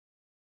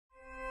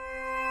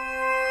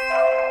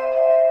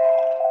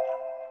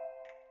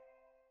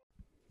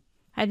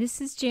Hi,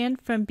 this is Jan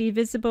from Be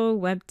Visible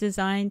Web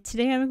Design.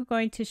 Today I'm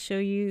going to show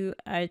you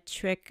a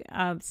trick.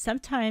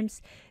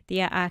 Sometimes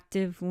the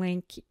active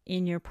link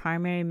in your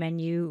primary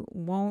menu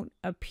won't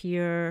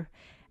appear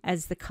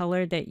as the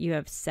color that you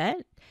have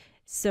set.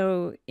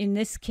 So in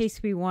this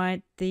case, we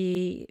want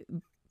the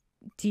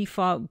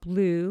default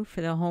blue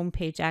for the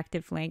homepage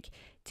active link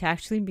to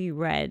actually be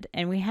red.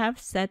 And we have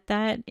set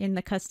that in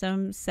the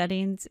custom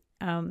settings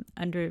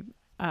under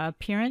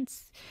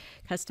appearance,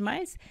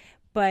 customize,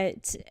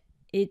 but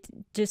it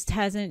just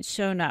hasn't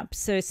shown up.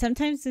 So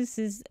sometimes this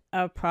is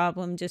a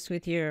problem just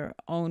with your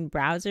own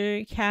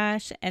browser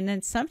cache. And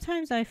then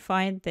sometimes I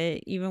find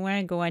that even when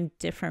I go on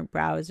different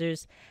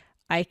browsers,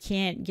 I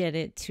can't get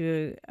it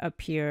to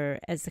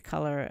appear as the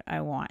color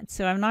I want.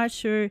 So I'm not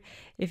sure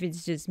if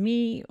it's just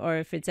me or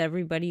if it's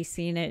everybody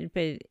seeing it,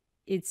 but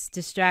it's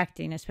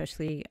distracting,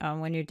 especially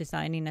when you're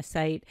designing a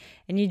site.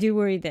 And you do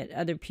worry that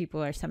other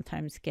people are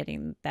sometimes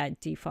getting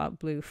that default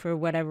blue for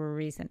whatever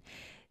reason.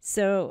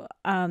 So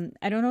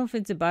I don't know if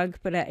it's a bug,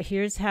 but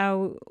here's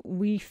how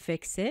we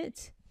fix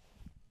it.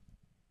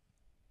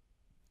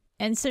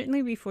 And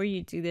certainly before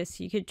you do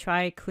this, you could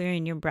try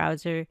clearing your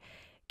browser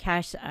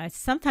cache.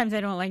 Sometimes I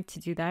don't like to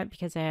do that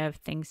because I have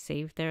things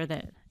saved there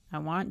that I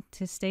want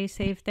to stay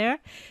saved there.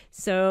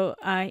 So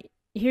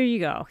here you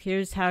go.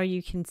 Here's how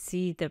you can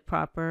see the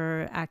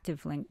proper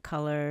active link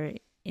color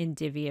in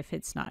Divi if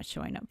it's not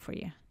showing up for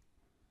you.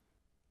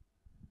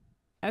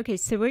 Okay,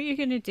 so what you're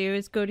going to do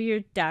is go to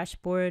your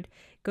dashboard,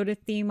 go to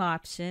theme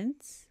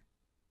options.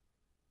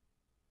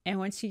 And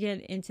once you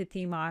get into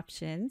theme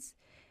options,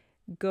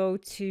 go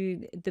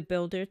to the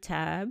builder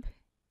tab.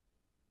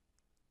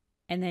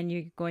 And then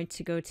you're going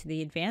to go to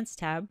the advanced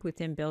tab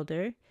within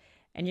builder.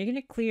 And you're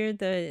going to clear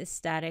the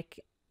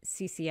static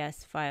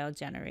CSS file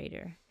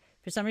generator.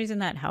 For some reason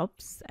that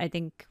helps. I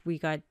think we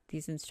got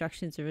these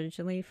instructions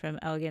originally from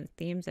Elegant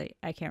Themes.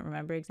 I can't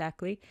remember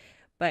exactly.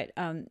 But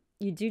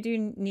you do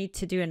need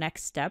to do a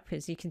next step.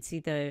 As you can see,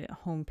 the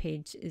home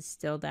page is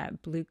still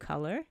that blue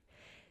color.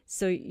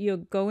 So you'll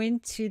go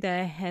into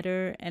the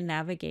header and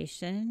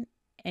navigation,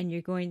 and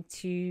you're going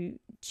to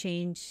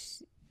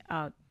change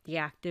the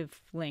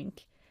active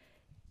link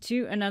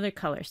to another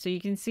color. So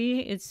you can see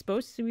it's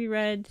supposed to be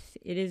red.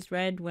 It is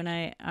red when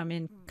I'm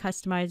in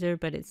Customizer,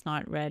 but it's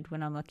not red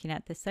when I'm looking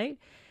at the site.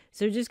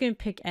 So we're just going to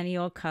pick any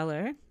old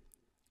color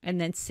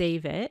and then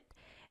save it.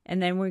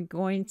 And then we're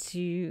going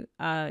to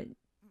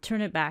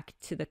turn it back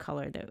to the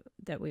color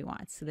that we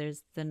want. So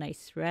there's the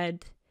nice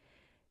red.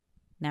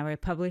 Now we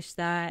publish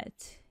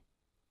that,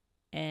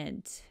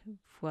 and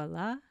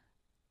voila,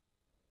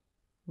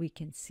 we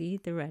can see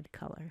the red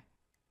color.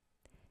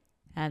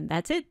 And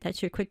that's it.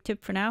 That's your quick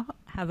tip for now.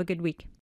 Have a good week.